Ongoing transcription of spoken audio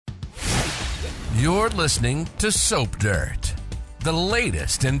You're listening to Soap Dirt, the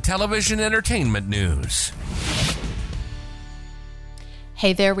latest in television entertainment news.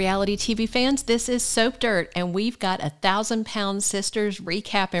 Hey there, reality TV fans. This is Soap Dirt, and we've got 1,000 Pound Sisters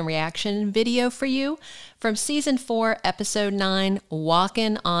recap and reaction video for you from Season 4, Episode 9,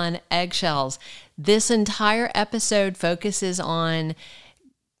 Walkin' on Eggshells. This entire episode focuses on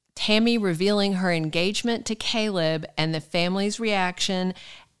Tammy revealing her engagement to Caleb and the family's reaction,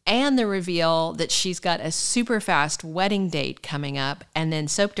 and the reveal that she's got a super fast wedding date coming up. And then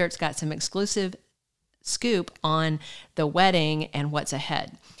Soap Dirt's got some exclusive scoop on the wedding and what's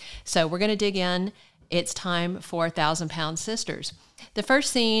ahead. So we're going to dig in. It's time for 1,000 Pound Sisters. The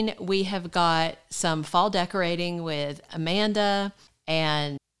first scene, we have got some fall decorating with Amanda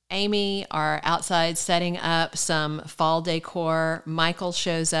and Amy are outside setting up some fall decor. Michael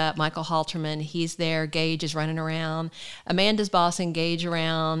shows up, Michael Halterman, he's there. Gage is running around. Amanda's bossing Gage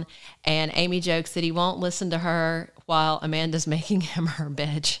around, and Amy jokes that he won't listen to her while Amanda's making him her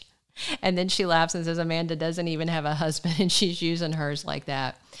bitch. And then she laughs and says Amanda doesn't even have a husband, and she's using hers like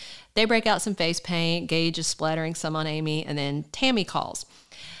that. They break out some face paint. Gage is splattering some on Amy, and then Tammy calls.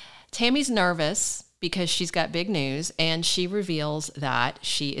 Tammy's nervous because she's got big news, and she reveals that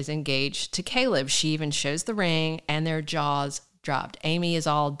she is engaged to Caleb. She even shows the ring, and their jaws dropped. Amy is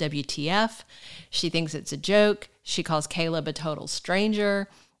all WTF. She thinks it's a joke. She calls Caleb a total stranger.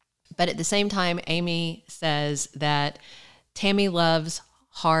 But at the same time, Amy says that Tammy loves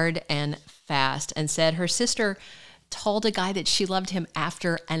hard and fast, and said her sister told a guy that she loved him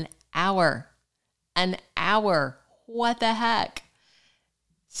after an hour. An hour. What the heck?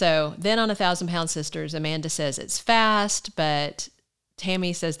 So then on 1,000 Pound Sisters, Amanda says it's fast, but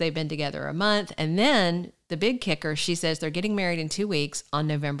Tammy says they've been together a month. And then the big kicker, she says they're getting married in 2 weeks on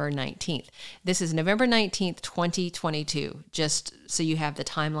November 19th. This is November 19th, 2022, just so you have the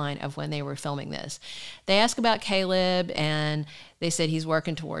timeline of when they were filming this. They ask about Caleb, and they said he's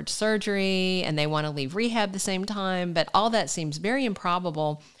working towards surgery, and they want to leave rehab the same time. But all that seems very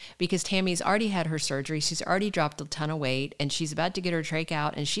improbable because Tammy's already had her surgery. She's already dropped a ton of weight, and she's about to get her trach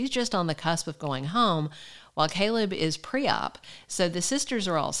out, and she's just on the cusp of going home while Caleb is pre-op. So the sisters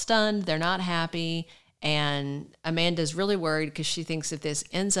are all stunned. They're not happy. And Amanda's really worried because she thinks if this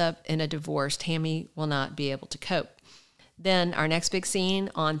ends up in a divorce, Tammy will not be able to cope. Then our next big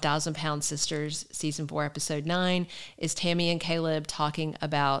scene on 1,000 Pound Sisters, Season 4, Episode 9, is Tammy and Caleb talking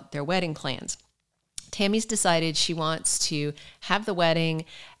about their wedding plans. Tammy's decided she wants to have the wedding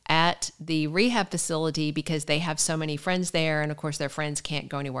at the rehab facility because they have so many friends there, and of course their friends can't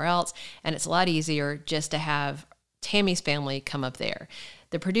go anywhere else, and it's a lot easier just to have Tammy's family come up there.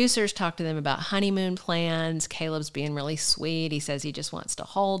 The producers talk to them about honeymoon plans. Caleb's being really sweet. He says he just wants to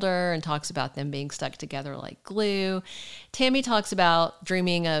hold her and talks about them being stuck together like glue. Tammy talks about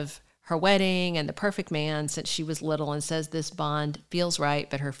dreaming of her wedding and the perfect man since she was little and says this bond feels right,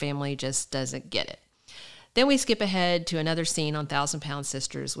 but her family just doesn't get it. Then we skip ahead to another scene on 1,000 Pound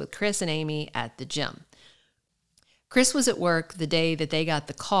Sisters with Chris and Amy at the gym. Chris was at work the day that they got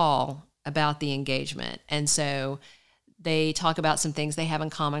the call about the engagement, and so they talk about some things they have in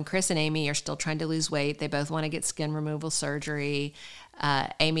common. Chris and Amy are still trying to lose weight. They both want to get skin removal surgery.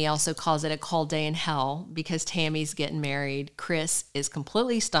 Amy also calls it a cold day in hell because Tammy's getting married. Chris is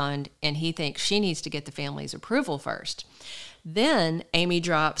completely stunned, and he thinks she needs to get the family's approval first. Then Amy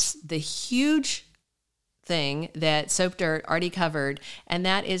drops the huge thing that Soap Dirt already covered, and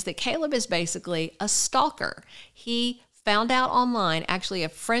that is that Caleb is basically a stalker. He found out online, actually a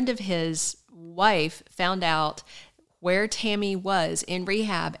friend of his wife found out where Tammy was in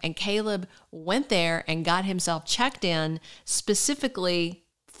rehab, and Caleb went there and got himself checked in specifically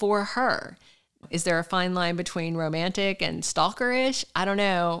for her. Is there a fine line between romantic and stalkerish? I don't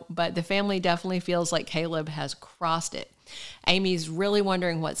know, but the family definitely feels like Caleb has crossed it. Amy's really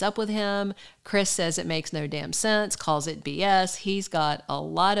wondering what's up with him. Chris says it makes no damn sense, calls it BS. He's got a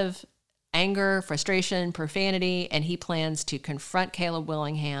lot of anger, frustration, profanity, and he plans to confront Caleb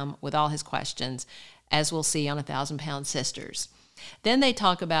Willingham with all his questions, as we'll see on 1,000 Pound Sisters. Then they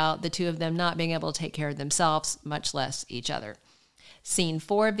talk about the two of them not being able to take care of themselves, much less each other. Scene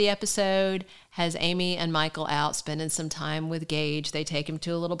 4 of the episode has Amy and Michael out spending some time with Gage. They take him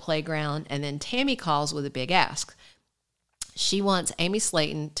to a little playground, and then Tammy calls with a big ask. She wants Tammy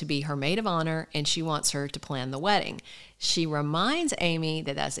Slaton to be her maid of honor, and she wants her to plan the wedding. She reminds Amy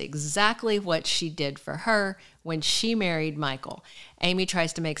that that's exactly what she did for her when she married Michael. Amy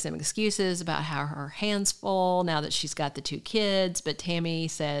tries to make some excuses about how her hands full now that she's got the 2 kids, but Tammy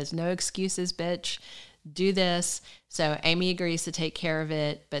says, no excuses, bitch. Do this. So Amy agrees to take care of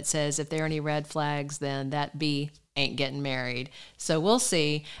it, but says if there are any red flags, then that be ain't getting married. So we'll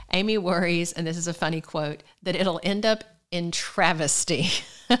see. Amy worries, and this is a funny quote, that it'll end up in travesty.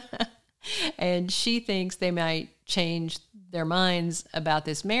 And she thinks they might change their minds about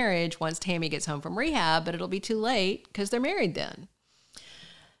this marriage once Tammy gets home from rehab, but it'll be too late because they're married then.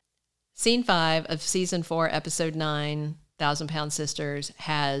 Scene 5 of Season 4, Episode 9, 1,000 Pound Sisters,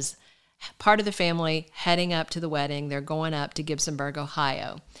 has part of the family heading up to the wedding. They're going up to Gibsonburg,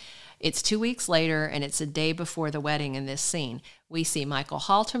 Ohio. It's 2 weeks later, and it's a day before the wedding in this scene. We see Michael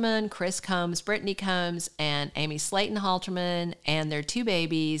Halterman, Chris Combs, Brittany Combs, and Amy Slaton Halterman, and their 2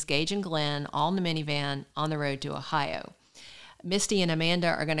 babies, Gage and Glenn, all in the minivan on the road to Ohio. Misty and Amanda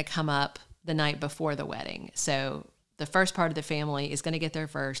are going to come up the night before the wedding. So the first part of the family is going to get there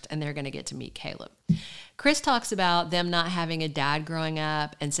first, and they're going to get to meet Caleb. Chris talks about them not having a dad growing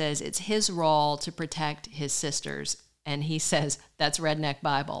up and says it's his role to protect his sisters. And he says that's Redneck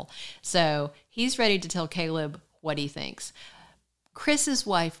Bible. So he's ready to tell Caleb what he thinks. Chris's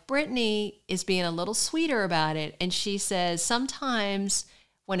wife, Brittany, is being a little sweeter about it. And she says sometimes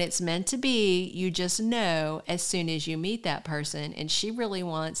when it's meant to be, you just know as soon as you meet that person. And she really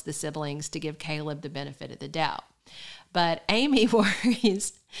wants the siblings to give Caleb the benefit of the doubt. But Amy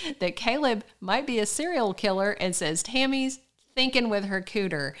worries that Caleb might be a serial killer and says Tammy's thinking with her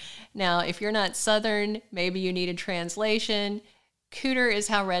cooter. Now, if you're not Southern, maybe you need a translation. Cooter is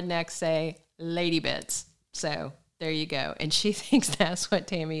how rednecks say lady bits. So there you go. And she thinks that's what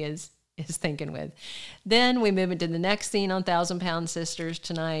Tammy is thinking with. Then we move into the next scene on 1,000 Pound Sisters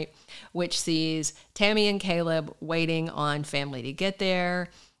tonight, which sees Tammy and Caleb waiting on family to get there.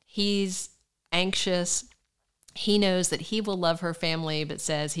 He's anxious. He knows that he will love her family, but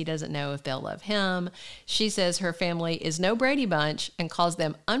says he doesn't know if they'll love him. She says her family is no Brady Bunch and calls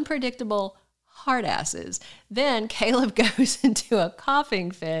them unpredictable hard asses. Then Caleb goes into a coughing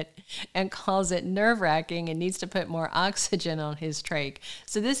fit and calls it nerve-wracking and needs to put more oxygen on his trach.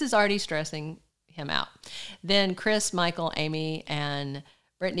 So this is already stressing him out. Then Chris, Michael, Amy, and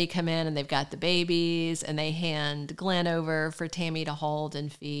Brittany come in and they've got the babies and they hand Glenn over for Tammy to hold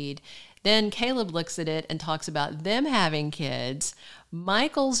and feed. Then Caleb looks at it and talks about them having kids.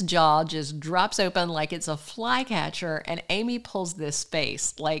 Michael's jaw just drops open like it's a flycatcher, and Amy pulls this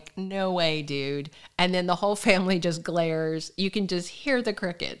face like, no way, dude. And then the whole family just glares. You can just hear the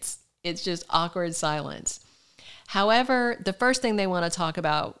crickets. It's just awkward silence. However, the first thing they want to talk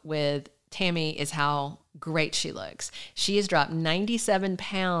about with Tammy is how great she looks. She has dropped 97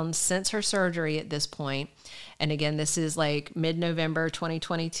 pounds since her surgery at this point. And again, this is like mid-November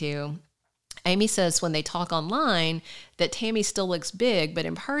 2022. Amy says when they talk online that Tammy still looks big, but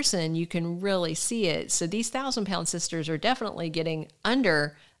in person you can really see it. So these 1,000 Pound Sisters are definitely getting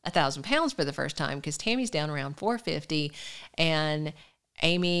under 1,000 pounds for the first time because Tammy's down around 450 and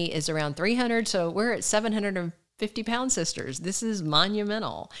Amy is around 300. So we're at 750 Pound Sisters. This is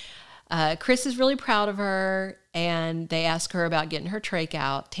monumental. Chris is really proud of her, and they ask her about getting her trach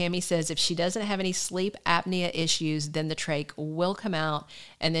out. Tammy says if she doesn't have any sleep apnea issues, then the trach will come out,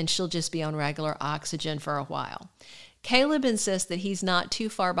 and then she'll just be on regular oxygen for a while. Caleb insists that he's not too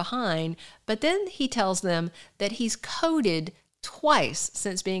far behind, but then he tells them that he's coded twice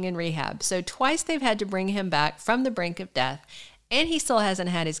since being in rehab. So twice they've had to bring him back from the brink of death, and he still hasn't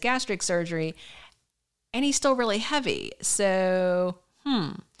had his gastric surgery, and he's still really heavy. So,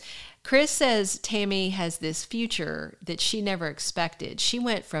 Chris says Tammy has this future that she never expected. She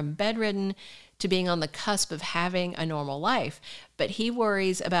went from bedridden to being on the cusp of having a normal life, but he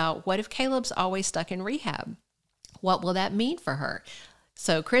worries about what if Caleb's always stuck in rehab? What will that mean for her?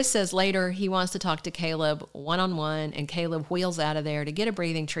 So Chris says later he wants to talk to Caleb one-on-one, and Caleb wheels out of there to get a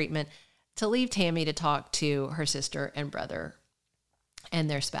breathing treatment to leave Tammy to talk to her sister and brother and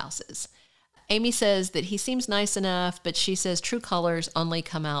their spouses. Amy says that he seems nice enough, but she says true colors only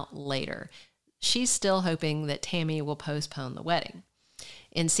come out later. She's still hoping that Tammy will postpone the wedding.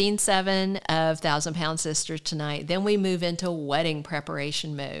 In scene 7 of 1,000 Pound Sisters tonight, then we move into wedding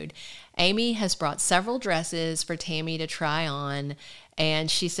preparation mode. Amy has brought several dresses for Tammy to try on, and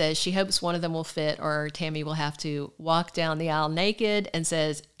she says she hopes one of them will fit or Tammy will have to walk down the aisle naked, and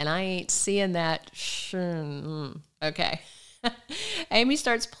says, and I ain't seeing that. Okay. Amy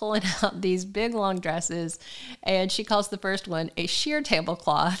starts pulling out these big long dresses, and she calls the first one a sheer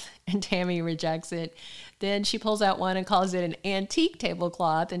tablecloth, and Tammy rejects it. Then she pulls out one and calls it an antique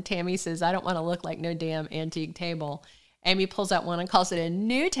tablecloth, and Tammy says, I don't want to look like no damn antique table. Amy pulls out one and calls it a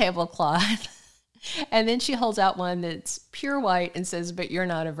new tablecloth, and then she holds out one that's pure white and says, but you're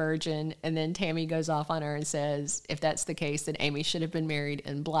not a virgin. And then Tammy goes off on her and says, if that's the case, then Amy should have been married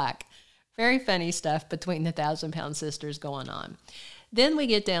in black. Very funny stuff between the 1,000 Pound Sisters going on. Then we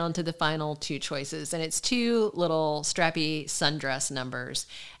get down to the final two choices, and it's two little strappy sundress numbers.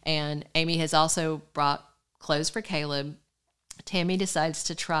 And Amy has also brought clothes for Caleb. Tammy decides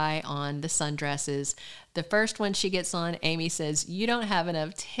to try on the sundresses. The first one she gets on, Amy says, "You don't have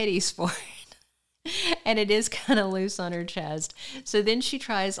enough titties for it." And it is kind of loose on her chest. So then she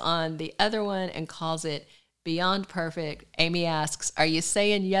tries on the other one and calls it beyond perfect. Amy asks, "Are you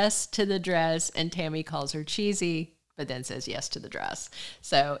saying yes to the dress?" And Tammy calls her cheesy, but then says yes to the dress.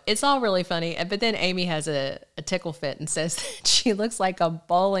 So it's all really funny. But then Amy has a tickle fit and says that she looks like a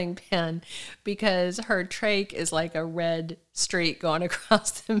bowling pin because her trach is like a red streak going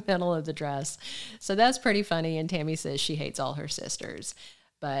across the middle of the dress. So that's pretty funny. And Tammy says she hates all her sisters.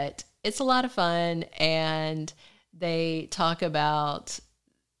 But it's a lot of fun. And they talk about...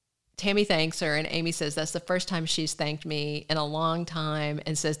 Tammy thanks her, and Amy says that's the first time she's thanked me in a long time,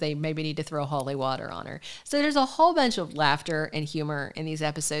 and says they maybe need to throw holy water on her. So there's a whole bunch of laughter and humor in these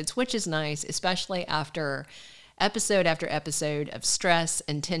episodes, which is nice, especially after episode after episode of stress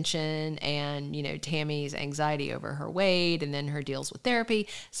and tension and, Tammy's anxiety over her weight and then her deals with therapy.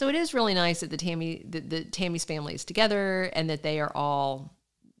 So it is really nice that the Tammy's family is together and that they are all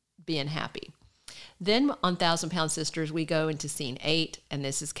being happy. Then on 1,000 Pound Sisters, we go into scene 8, and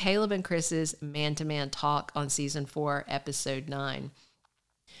this is Caleb and Chris's man-to-man talk on season 4, episode 9.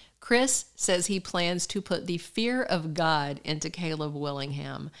 Chris says he plans to put the fear of God into Caleb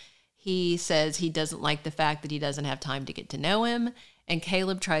Willingham. He says he doesn't like the fact that he doesn't have time to get to know him, and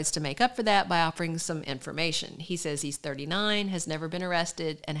Caleb tries to make up for that by offering some information. He says he's 39, has never been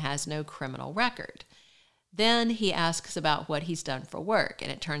arrested, and has no criminal record. Then he asks about what he's done for work, and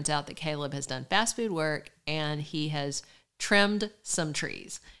it turns out that Caleb has done fast food work, and he has trimmed some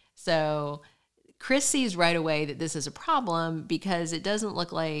trees. So Chris sees right away that this is a problem because it doesn't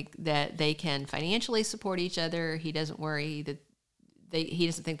look like that they can financially support each other. He doesn't worry that he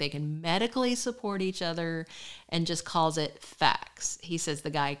doesn't think they can medically support each other, and just calls it facts. He says the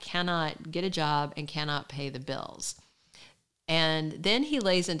guy cannot get a job and cannot pay the bills. And then he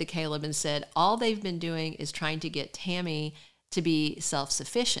lays into Caleb and said all they've been doing is trying to get Tammy to be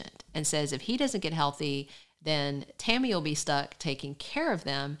self-sufficient, and says if he doesn't get healthy, then Tammy will be stuck taking care of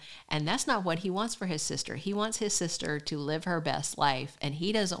them. And that's not what he wants for his sister. He wants his sister to live her best life, and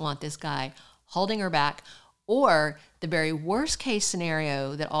he doesn't want this guy holding her back. Or the very worst case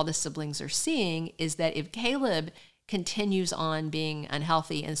scenario that all the siblings are seeing is that if Caleb continues on being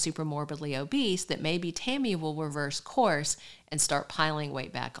unhealthy and super morbidly obese, that maybe Tammy will reverse course and start piling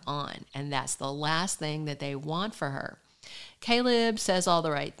weight back on. And that's the last thing that they want for her. Caleb says all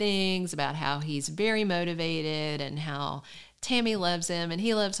the right things about how he's very motivated and how Tammy loves him and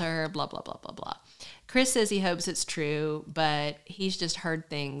he loves her, blah, blah, blah, blah, blah. Chris says he hopes it's true, but he's just heard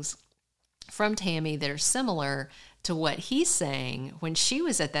things from Tammy that are similar to what he's saying when she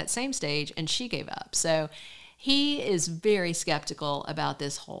was at that same stage and she gave up. So he is very skeptical about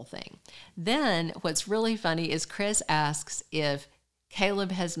this whole thing. Then what's really funny is Chris asks if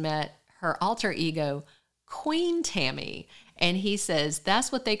Caleb has met her alter ego, Queen Tammy. And he says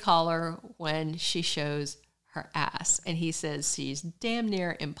that's what they call her when she shows her ass. And he says she's damn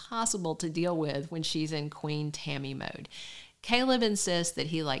near impossible to deal with when she's in Queen Tammy mode. Caleb insists that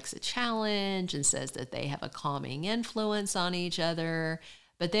he likes a challenge and says that they have a calming influence on each other.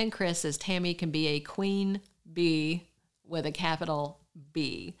 But then Chris says Tammy can be a queen bee with a capital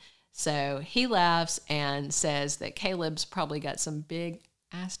B. So he laughs and says that Caleb's probably got some big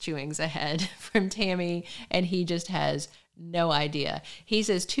ass chewings ahead from Tammy, and he just has no idea. He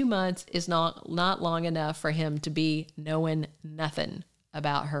says 2 months is not long enough for him to be knowing nothing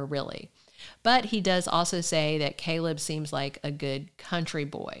about her, really. But he does also say that Caleb seems like a good country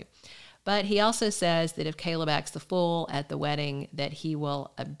boy. But he also says that if Caleb acts the fool at the wedding, that he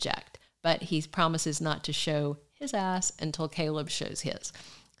will object. But he promises not to show his ass until Caleb shows his.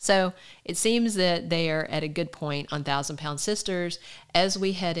 So it seems that they are at a good point on 1,000 Pound Sisters as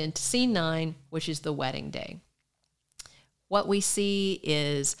we head into scene 9, which is the wedding day. What we see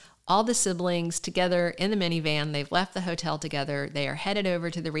is all the siblings together in the minivan. They've left the hotel together. They are headed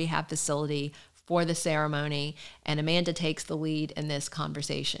over to the rehab facility for the ceremony, and Amanda takes the lead in this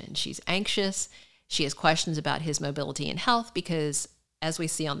conversation. She's anxious. She has questions about his mobility and health because, as we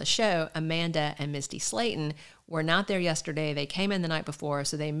see on the show, Amanda and Misty Slaton were not there yesterday. They came in the night before,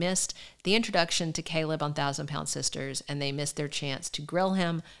 so they missed the introduction to Caleb on 1,000 Pound Sisters, and they missed their chance to grill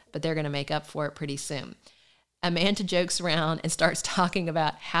him, but they're going to make up for it pretty soon. Amanda jokes around and starts talking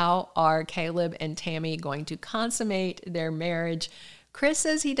about how are Caleb and Tammy going to consummate their marriage. Chris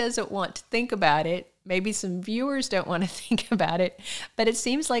says he doesn't want to think about it. Maybe some viewers don't want to think about it, but it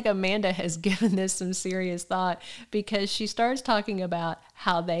seems like Amanda has given this some serious thought because she starts talking about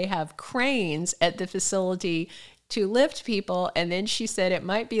how they have cranes at the facility to lift people, and then she said it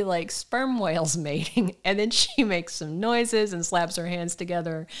might be like sperm whales mating, and then she makes some noises and slaps her hands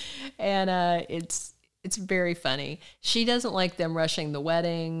together, and it's very funny. She doesn't like them rushing the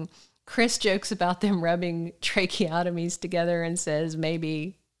wedding. Chris jokes about them rubbing tracheotomies together and says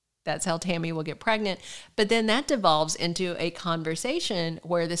maybe that's how Tammy will get pregnant. But then that devolves into a conversation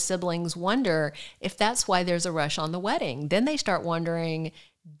where the siblings wonder if that's why there's a rush on the wedding. Then they start wondering,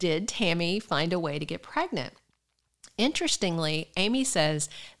 did Tammy find a way to get pregnant? Interestingly, Amy says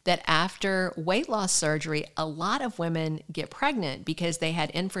that after weight loss surgery, a lot of women get pregnant because they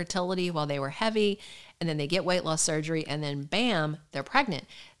had infertility while they were heavy, and then they get weight loss surgery, and then bam, they're pregnant.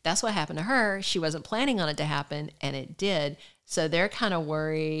 That's what happened to her. She wasn't planning on it to happen, and it did. So they're kind of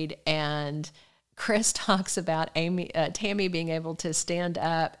worried, and Chris talks about Tammy being able to stand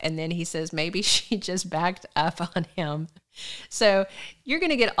up, and then he says maybe she just backed up on him. So you're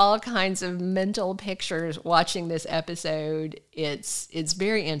going to get all kinds of mental pictures watching this episode. It's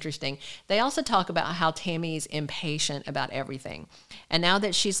very interesting. They also talk about how Tammy's impatient about everything. And now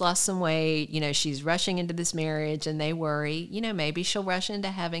that she's lost some weight, she's rushing into this marriage, and they worry, maybe she'll rush into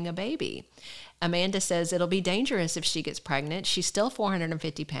having a baby. Amanda says it'll be dangerous if she gets pregnant. She's still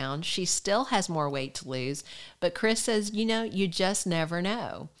 450 pounds. She still has more weight to lose. But Chris says, you just never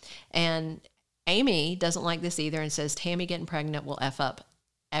know. And Amy doesn't like this either and says Tammy getting pregnant will F up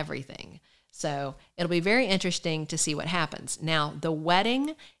everything. So it'll be very interesting to see what happens. Now, the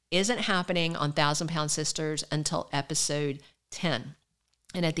wedding isn't happening on 1,000 Pound Sisters until episode 10.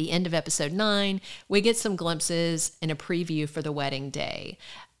 And at the end of episode 9, we get some glimpses and a preview for the wedding day.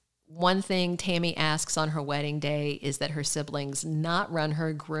 One thing Tammy asks on her wedding day is that her siblings not run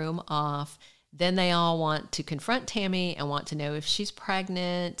her groom off. Then they all want to confront Tammy and want to know if she's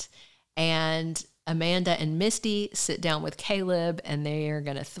pregnant. And Amanda and Misty sit down with Caleb, and they're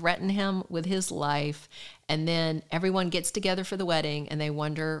going to threaten him with his life. And then everyone gets together for the wedding, and they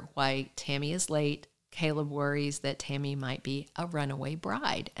wonder why Tammy is late. Caleb worries that Tammy might be a runaway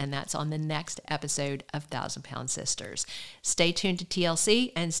bride, and that's on the next episode of 1,000 Pound Sisters. Stay tuned to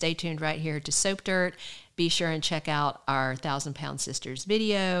TLC, and stay tuned right here to Soap Dirt. Be sure and check out our 1,000 Pound Sisters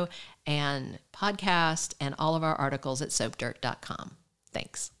video and podcast and all of our articles at soapdirt.com.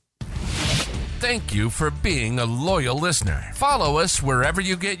 Thanks. Thank you for being a loyal listener. Follow us wherever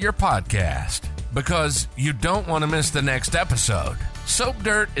you get your podcast, because you don't want to miss the next episode. Soap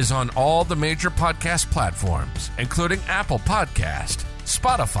Dirt is on all the major podcast platforms, including Apple Podcast,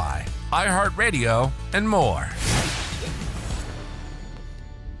 Spotify, iHeartRadio, and more.